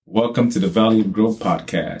Welcome to the Valley of Growth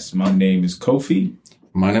podcast. My name is Kofi.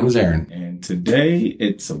 My name is Aaron. And today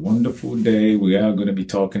it's a wonderful day. We are going to be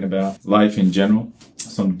talking about life in general,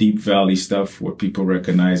 some deep valley stuff where people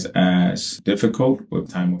recognize as difficult,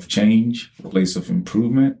 with time of change, a place of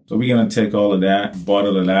improvement. So we're going to take all of that,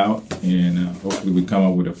 bottle it out, and hopefully we come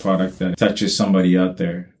up with a product that touches somebody out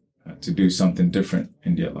there to do something different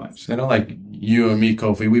in their lives. I know, like you and me,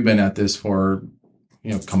 Kofi, we've been at this for,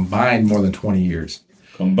 combined more than 20 years.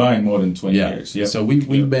 Combined more than 20 years. Yep. So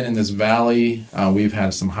we've been in this valley. We've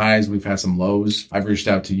had some highs. We've had some lows. I've reached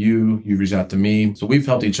out to you. You've reached out to me. So we've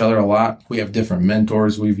helped each other a lot. We have different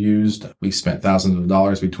mentors we've used. We've spent thousands of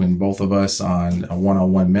dollars between both of us on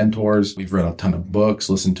one-on-one mentors. We've read a ton of books,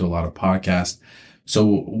 listened to a lot of podcasts.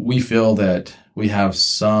 So we feel that we have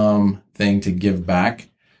something to give back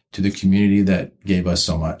to the community that gave us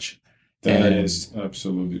so much. That is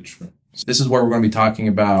absolutely true. This is where we're going to be talking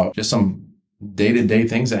about just some day-to-day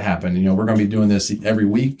things that happen. We're going to be doing this every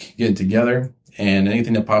week, getting together, and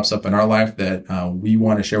anything that pops up in our life that we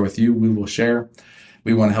want to share with you, we will share.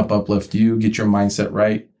 We want to help uplift you, get your mindset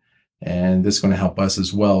right, and this is going to help us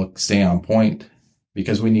as well stay on point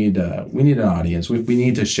because we need an audience. We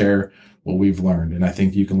need to share what we've learned, and I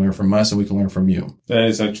think you can learn from us and we can learn from you. That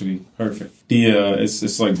is actually perfect.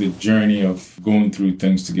 It's like the journey of going through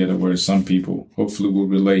things together where some people hopefully will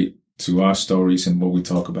relate to our stories and what we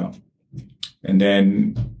talk about. And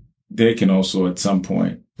then they can also at some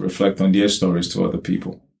point reflect on their stories to other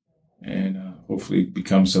people. And hopefully it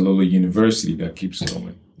becomes a little university that keeps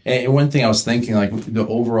going. And one thing I was thinking, like the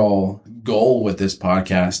overall goal with this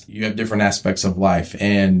podcast, you have different aspects of life.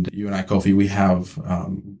 And you and I, Kofi, we have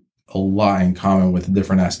a lot in common with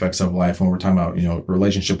different aspects of life when we're talking about,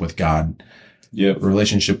 relationship with God,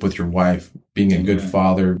 relationship with your wife, being a good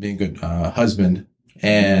father, being a good husband,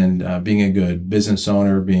 and being a good business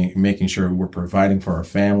owner, making sure we're providing for our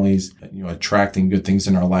families, attracting good things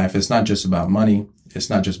in our life. It's not just about money. It's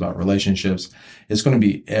not just about relationships. It's going to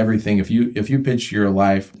be everything. If you pitch your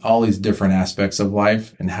life, all these different aspects of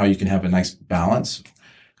life and how you can have a nice balance,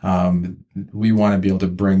 we want to be able to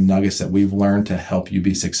bring nuggets that we've learned to help you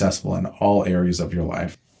be successful in all areas of your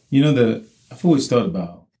life. I've always thought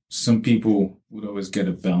about some people would always get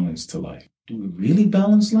a balance to life. Do we really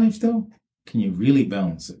balance life though? Can you really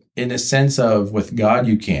balance it? In a sense of with God,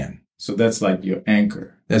 you can. So that's like your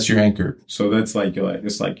anchor. That's your anchor. So that's like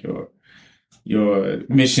your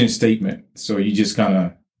mission statement. So you just kind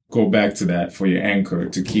of go back to that for your anchor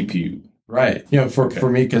to keep you. Right. For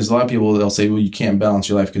me, because a lot of people, they'll say, well, you can't balance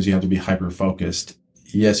your life because you have to be hyper-focused.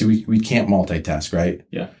 Yes, we can't multitask, right?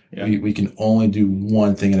 Yeah. We can only do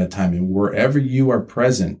one thing at a time. And wherever you are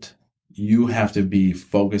present, you have to be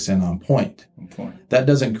focused and on point. That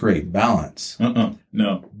doesn't create balance.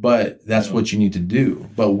 No. But that's what you need to do.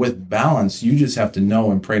 But with balance, you just have to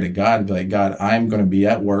know and pray to God and be like, God, I'm going to be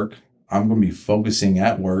at work. I'm going to be focusing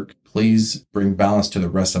at work. Please bring balance to the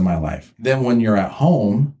rest of my life. Then when you're at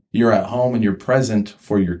home and you're present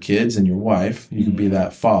for your kids and your wife. You can be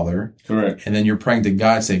that father. Correct. And then you're praying to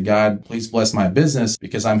God, say, God, please bless my business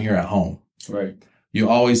because I'm here at home. Right. You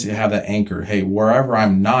always have that anchor. Hey, wherever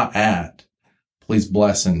I'm not at, please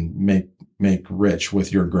bless and make rich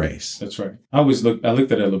with your grace. That's right. I looked at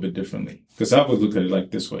it a little bit differently because I would look at it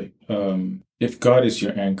like this way. If God is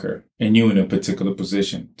your anchor and you in a particular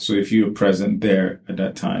position, so if you're present there at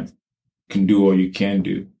that time, can do all you can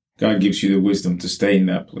do. God gives you the wisdom to stay in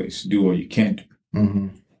that place, do all you can do. Mm-hmm.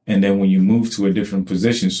 And then when you move to a different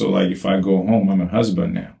position, so like if I go home, I'm a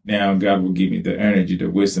husband now. Now God will give me the energy, the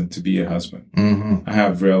wisdom to be a husband. Mm-hmm. I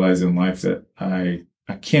have realized in life that I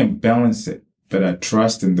can't balance it, but I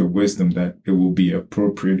trust in the wisdom that it will be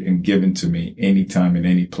appropriate and given to me anytime in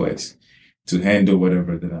any place to handle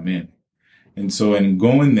whatever that I'm in. And so in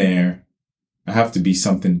going there, I have to be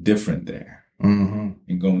something different there. Mm-hmm.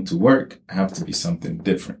 In going to work, I have to be something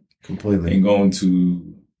different. Completely. In going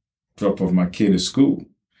to drop off my kid at school,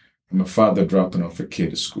 I'm a father dropping off a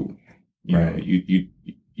kid at school.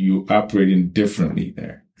 You operating differently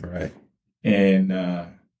there. Right. And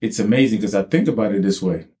it's amazing because I think about it this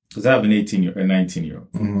way. Because I have a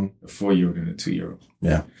 19-year-old, mm-hmm. a 4-year-old and a 2-year-old.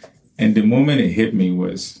 Yeah. And the moment it hit me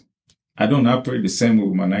was, I don't operate the same way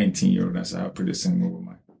with my 19-year-old as I operate the same way with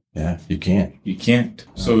my. Yeah, you can't. You can't.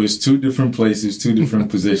 No. So it's two different places, two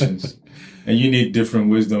different positions. And you need different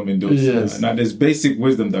wisdom in those. Yes. Now, there's basic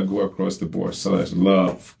wisdom that go across the board. So that's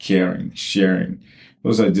love, caring, sharing.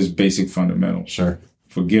 Those are just basic fundamentals. Sure.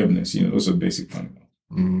 Forgiveness, those are basic fundamentals.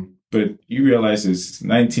 Mm-hmm. But you realize this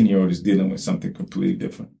 19-year-old is dealing with something completely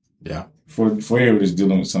different. Yeah. 4-year-old is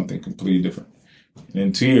dealing with something completely different.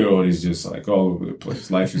 And 2-year-old is just like all over the place.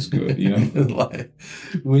 Life is good, you know?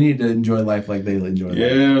 We need to enjoy life like they enjoy life.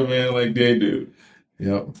 Yeah, man, like they do.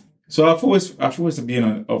 Yep. So I've always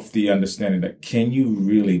been of the understanding that can you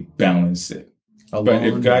really balance it? Alone, but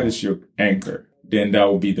if God is your anchor, then that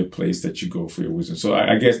will be the place that you go for your wisdom. So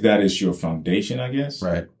I guess that is your foundation, I guess.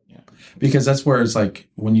 Right. Yeah. Because that's where it's like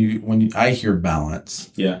I hear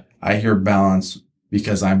balance. Yeah. I hear balance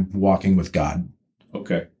because I'm walking with God.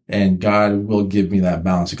 Okay. And God will give me that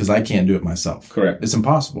balance because I can't do it myself. Correct. It's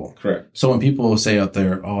impossible. Correct. So when people say out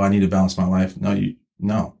there, "Oh, I need to balance my life,"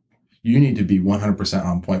 no, you need to be 100%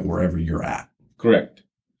 on point wherever you're at. Correct.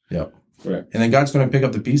 Yep. Correct. And then God's going to pick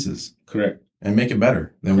up the pieces. Correct. And make it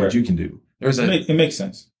better than Correct. what you can do. It makes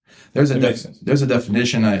sense. There's a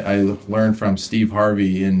definition I learned from Steve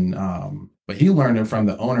Harvey but he learned it from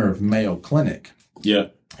the owner of Mayo Clinic. Yeah.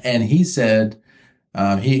 And he said,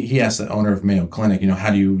 he asked the owner of Mayo Clinic,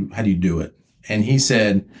 how do you do it? And he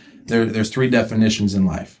said, there's 3 definitions in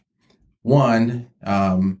life. One,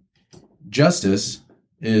 justice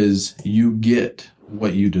is you get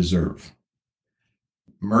what you deserve.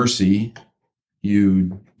 Mercy,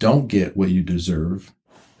 you don't get what you deserve.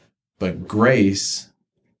 But grace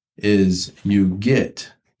is you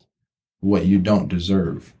get what you don't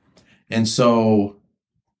deserve. And so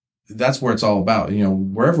that's where it's all about.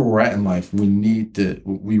 Wherever we're at in life,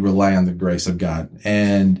 we rely on the grace of God.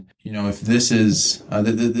 And, if this is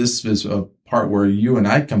a part where you and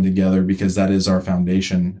I come together because that is our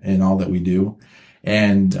foundation in all that we do.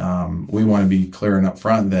 And, we want to be clear and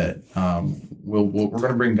upfront that, we're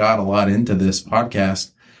going to bring God a lot into this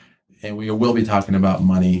podcast, and we will be talking about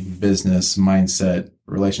money, business, mindset,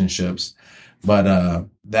 relationships. But,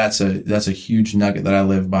 that's a huge nugget that I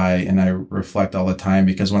live by and I reflect all the time,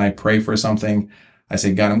 because when I pray for something, I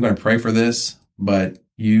say, God, I'm going to pray for this, but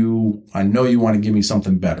I know you want to give me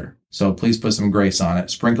something better. So please put some grace on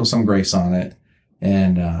it, sprinkle some grace on it,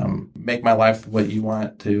 and make my life what you want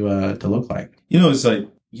it to look like. It's like,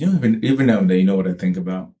 even now and then, what I think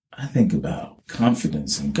about? I think about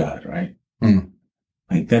confidence in God, right?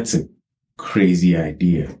 Like that's a crazy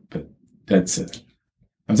idea, but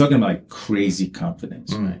I'm talking about like crazy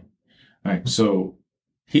confidence, right? All right. So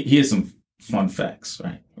here's some fun facts,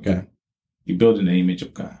 right? Okay. You build in the image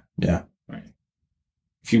of God. Yeah. Right.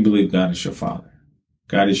 If you believe God is your father,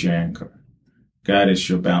 God is your anchor, God is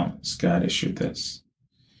your balance, God is your this.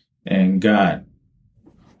 And God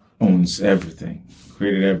owns everything,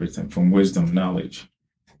 created everything from wisdom, knowledge,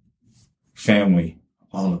 family,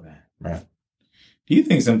 all of that. Right. Do you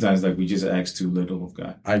think sometimes like we just ask too little of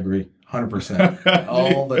God? I agree. 100%.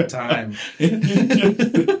 All the time.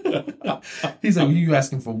 He's like, you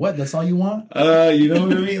asking for what? That's all you want? You know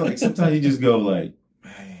what I mean? Like sometimes you just go like,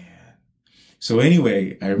 man. So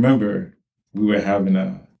anyway, I remember we were having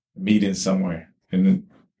a meeting somewhere and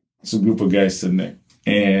it's a group of guys sitting there.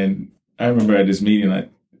 And I remember at this meeting,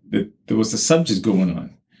 there was a subject going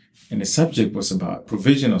on and the subject was about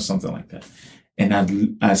provision or something like that.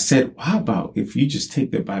 And I said, how about if you just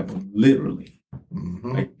take the Bible literally?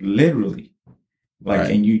 Like literally,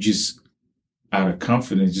 right. And you just out of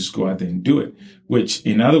confidence, just go out there and do it, which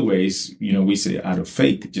in other ways, we say out of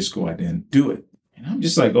faith, just go out there and do it. And I'm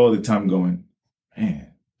just like all the time going,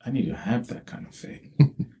 man, I need to have that kind of faith.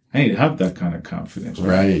 I need to have that kind of confidence.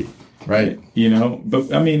 Right. But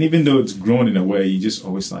I mean, even though it's grown in a way, you just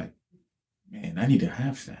always like, man, I need to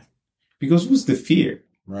have that because what's the fear?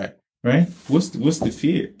 Right? What's the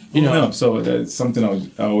fear? So that's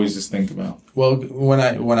something I always just think about. Well, when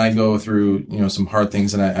I go through, some hard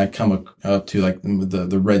things and I come up to like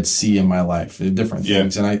the Red Sea in my life, different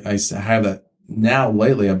things. And I have that now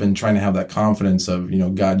lately. I've been trying to have that confidence of,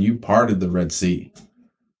 God, you parted the Red Sea.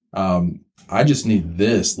 I just need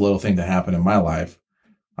this little thing to happen in my life.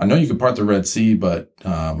 I know you could part the Red Sea, but,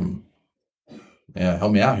 help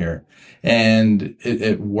me out here. And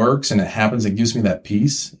it works and it happens. It gives me that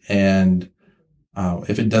peace. And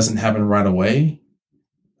if it doesn't happen right away,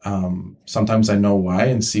 sometimes I know why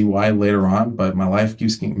and see why later on. But my life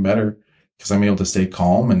keeps getting better because I'm able to stay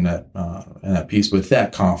calm and that peace with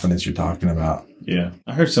that confidence you're talking about. Yeah,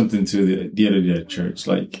 I heard something too the other day at church.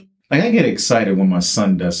 Like I get excited when my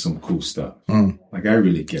son does some cool stuff. Like I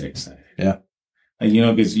really get excited. Yeah,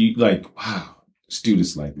 like, because you like, wow.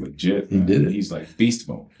 Student's like legit. He did it. He's like beast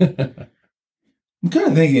mode. I'm kind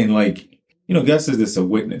of thinking like, God says there's a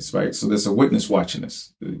witness, right? So there's a witness watching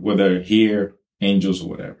us, whether here, angels or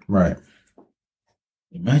whatever. Right.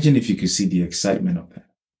 Imagine if you could see the excitement of that.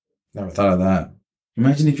 Never thought of that.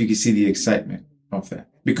 Imagine if you could see the excitement of that.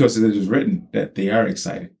 Because it is written that they are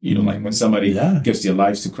excited. Like when somebody gives their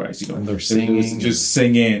lives to Christ, and they're singing. Just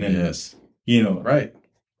singing and, yes. Right.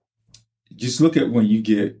 just look at when you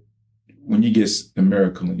get a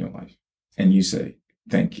miracle in your life and you say,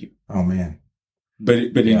 thank you. Oh man.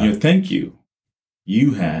 But in your thank you,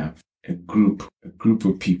 you have a group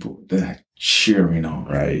of people that are cheering on.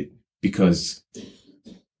 Right. Because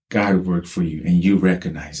God worked for you and you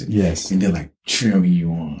recognize it. Yes. And they're like cheering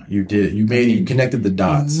you on. You did. You connected the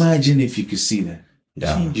dots. Imagine if you could see that.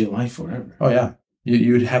 Yeah. Change your life forever. Oh yeah.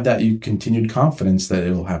 You would have that continued confidence that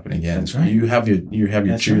it will happen again. That's right. You have your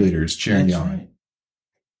cheerleaders cheering you on. Right.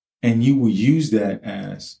 And you will use that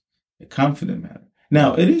as a confident matter.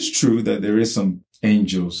 Now, it is true that there is some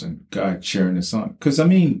angels and God cheering us on. Because, I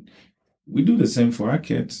mean, we do the same for our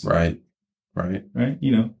kids. Right. Right?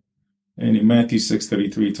 You know, and in Matthew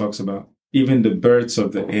 6:33, it talks about even the birds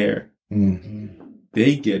of the air,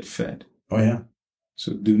 they get fed. Oh, yeah.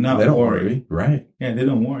 So do not they don't worry. Right. Yeah, they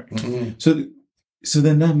don't worry. So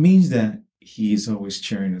then that means that he is always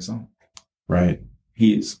cheering us on. Right.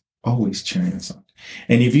 He is always cheering us on.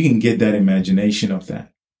 And if you can get that imagination of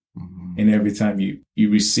that, and every time you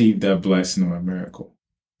receive that blessing or a miracle,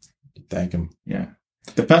 thank him. Yeah.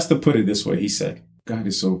 The pastor put it this way. He said, God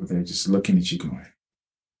is over there just looking at you going,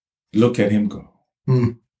 look at him go.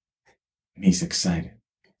 And he's excited.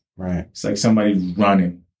 Right. It's like somebody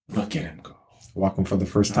running. Look at him go. Walking for the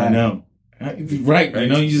first time. I know. Right. You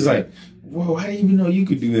know, you're just like, whoa, I didn't even know you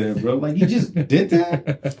could do that, bro. Like, you just did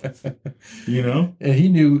that? You know? And he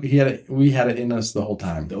knew we had it in us the whole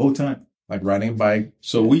time. The whole time. Like riding a bike.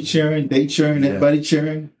 So we cheering, they cheering, everybody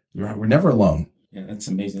cheering. We're never alone. Yeah, that's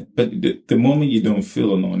amazing. But the moment you don't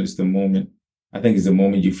feel alone is the moment, I think it's the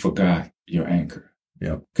moment you forgot your anchor.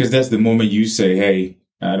 Yeah. Because that's the moment you say, hey,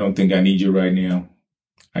 I don't think I need you right now.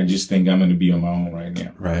 I just think I'm going to be on my own right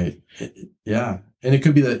now. Right. Yeah. And it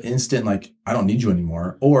could be the instant, like, I don't need you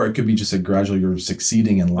anymore. Or it could be just a gradual, you're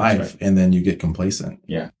succeeding in life, right, and then you get complacent.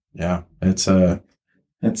 Yeah. Yeah. It's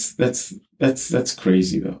that's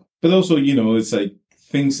crazy though. But also, you know, it's like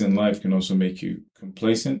things in life can also make you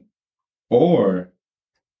complacent or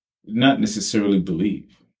not necessarily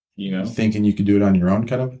believe, you know, thinking you could do it on your own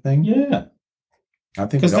kind of a thing. Yeah. I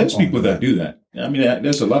think because there's people that do that. I mean,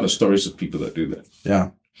 there's a lot of stories of people that do that.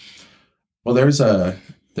 Yeah. Well, there's a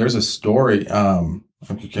story. I'll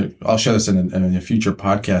share this in a future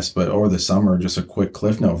podcast, but over the summer, just a quick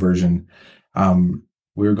Cliff Note version.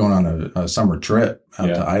 We were going on a summer trip out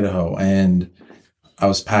to Idaho, and I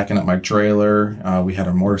was packing up my trailer. We had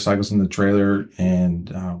our motorcycles in the trailer, and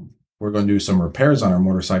we we're going to do some repairs on our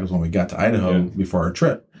motorcycles when we got to Idaho before our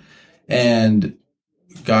trip. And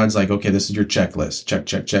God's like, okay, this is your checklist. Check,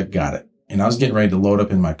 check, check. Got it. And I was getting ready to load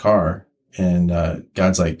up in my car. And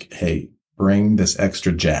God's like, hey, bring this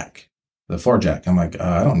extra jack, the floor jack. I'm like,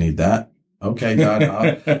 I don't need that. Okay,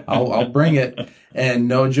 God, I'll bring it. And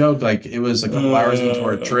no joke, like it was a couple hours into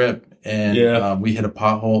our trip, and we hit a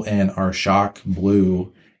pothole, and our shock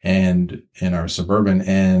blew, and in our Suburban,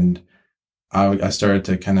 and I started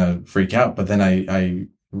to kind of freak out. But then I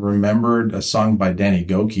remembered a song by Danny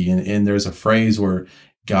Goki, and there's a phrase where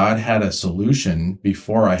God had a solution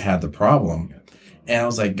before I had the problem, and I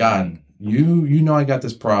was like, God, you know I got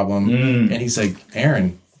this problem, and He's like,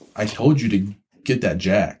 Aaron, I told you to get that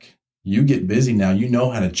jack. You get busy now. You know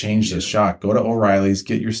how to change the shock. Go to O'Reilly's,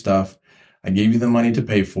 get your stuff. I gave you the money to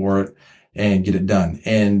pay for it and get it done.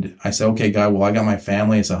 And I said, okay, God, well, I got my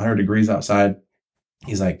family. It's 100 degrees outside.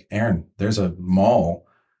 He's like, Aaron, there's a mall.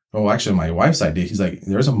 Oh, actually, my wife's idea. He's like,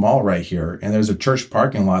 there's a mall right here, and there's a church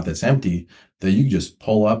parking lot that's empty that you can just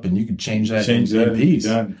pull up and you can change that in peace.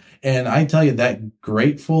 And I tell you, that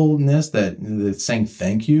gratefulness, that saying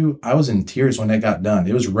thank you, I was in tears when that got done.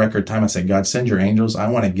 It was record time. I said, God, send your angels. I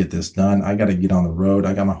want to get this done. I got to get on the road.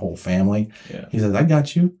 I got my whole family. Yeah. He says, I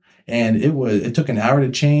got you. And it took an hour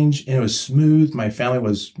to change, and it was smooth. My family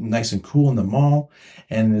was nice and cool in the mall.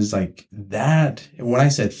 And it's like that. When I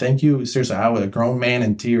said thank you, seriously, I was a grown man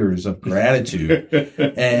in tears of gratitude.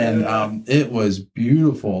 And it was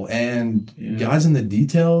beautiful. And God's in the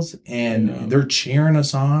details, and they're cheering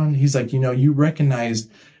us on. He's like, you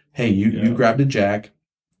recognized, hey, you grabbed a jack.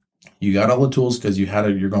 You got all the tools because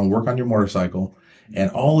you're going to work on your motorcycle.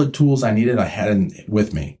 And all the tools I needed, I had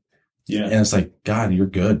with me. Yeah. And it's like, God, you're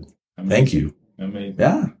good. Amazing. Thank you. Amazing.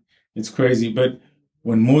 Yeah. It's crazy. But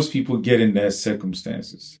when most people get in that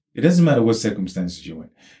circumstances, it doesn't matter what circumstances you're in.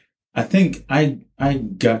 I think I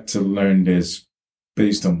got to learn this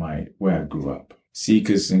based on where I grew up. See,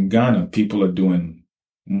 because in Ghana, people are doing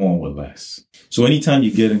more with less. So anytime I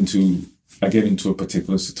get into a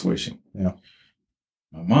particular situation, my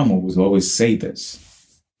mama would always say this.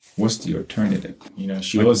 What's the alternative?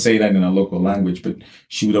 She would always say that in a local language, but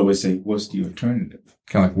she would always say, what's the alternative?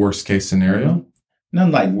 Kind of like worst case scenario?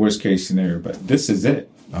 Not like worst case scenario, but this is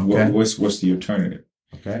it. Okay. What's the alternative?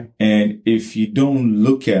 Okay. And if you don't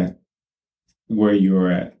look at where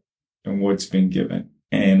you're at and what's been given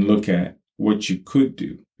and look at what you could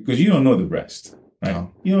do, because you don't know the rest, right?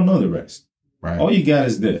 No. You don't know the rest. Right. All you got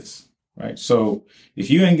is this, right? So if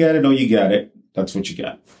you ain't got it or you got it, that's what you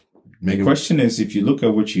got. The question is, if you look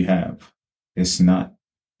at what you have, it's not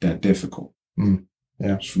that difficult. Yeah.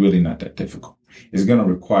 It's really not that difficult. It's going to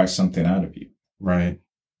require something out of you. Right.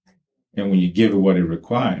 And when you give it what it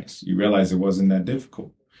requires, you realize it wasn't that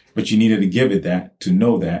difficult. But you needed to give it that to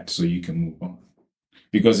know that so you can move on.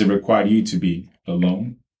 Because it required you to be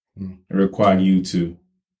alone. It required you to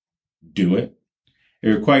do it. It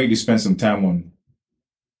required you to spend some time on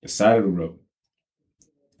the side of the road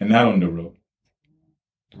and not on the road.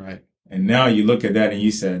 Right. And now you look at that and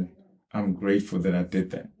you said, I'm grateful that I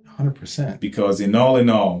did that. 100%. Because in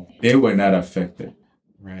all, they were not affected.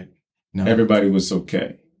 Right. No. Everybody was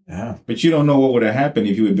okay. Yeah. But you don't know what would have happened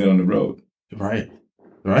if you had been on the road. Right.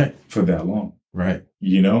 Right. For that long. Right.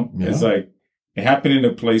 You know? Yeah. It's like it happened in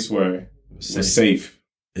a place where it was safe.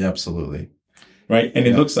 Yeah, absolutely. Right? And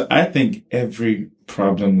it looks like, I think every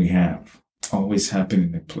problem we have always happen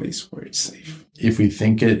in a place where it's safe. If we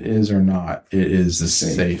think it is or not, it is the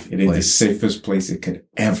safe It place. is the safest place it could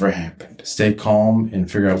ever happen. Stay calm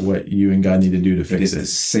and figure out what you and God need to do to It fix is it. the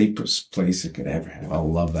safest place it could ever happen. I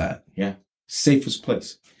love that. Yeah. Safest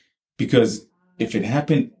place. Because if it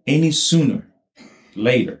happened any sooner,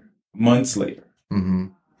 later, months later,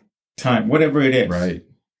 time, whatever it is, Right.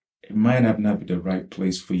 it might have not been the right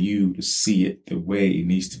place for you to see it the way it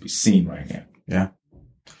needs to be seen right now. Yeah.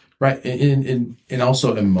 Right. And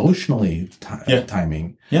also emotionally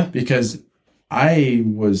timing. Yeah. Because I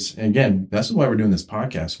was, again, that's why we're doing this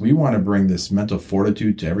podcast. We want to bring this mental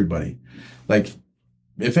fortitude to everybody. Like,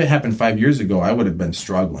 if it happened 5 years ago, I would have been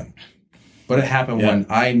struggling. But it happened when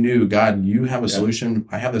I knew, God, you have a solution.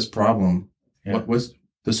 I have this problem. Yeah. What was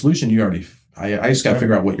the solution? I just got to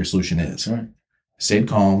figure out what your solution is. Right. Stayed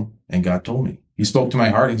calm, and God told me. He spoke to my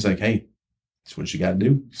heart. And he's like, hey, that's what you got to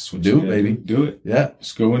do. Do it, baby. Do it. Yeah.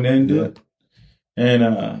 Just go in there and do it. And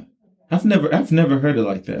I've never heard it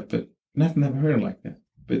like that,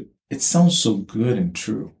 but it sounds so good and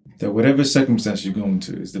true that whatever circumstance you're going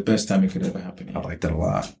to is the best time it could ever happen. I like that a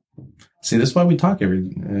lot. See, that's why we talk every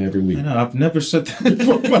week. I know, I've never said that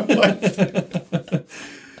before in my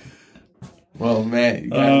life. Well, man.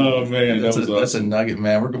 Oh, man. That's a nugget,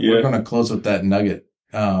 man. We're going to close with that nugget.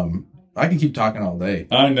 I can keep talking all day.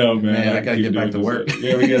 I know, man. I got to get back to work.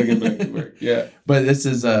 Yeah, we got to get back to work. Yeah. But this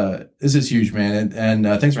is huge, man. And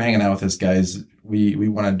thanks for hanging out with us, guys. We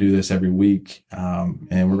want to do this every week. And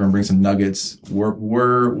we're going to bring some nuggets.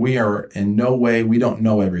 We are in no way, we don't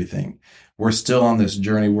know everything. We're still on this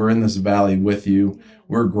journey. We're in this valley with you.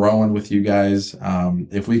 We're growing with you guys.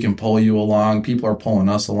 If we can pull you along, people are pulling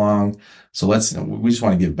us along. So we just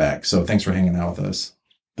want to give back. So thanks for hanging out with us.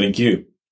 Thank you.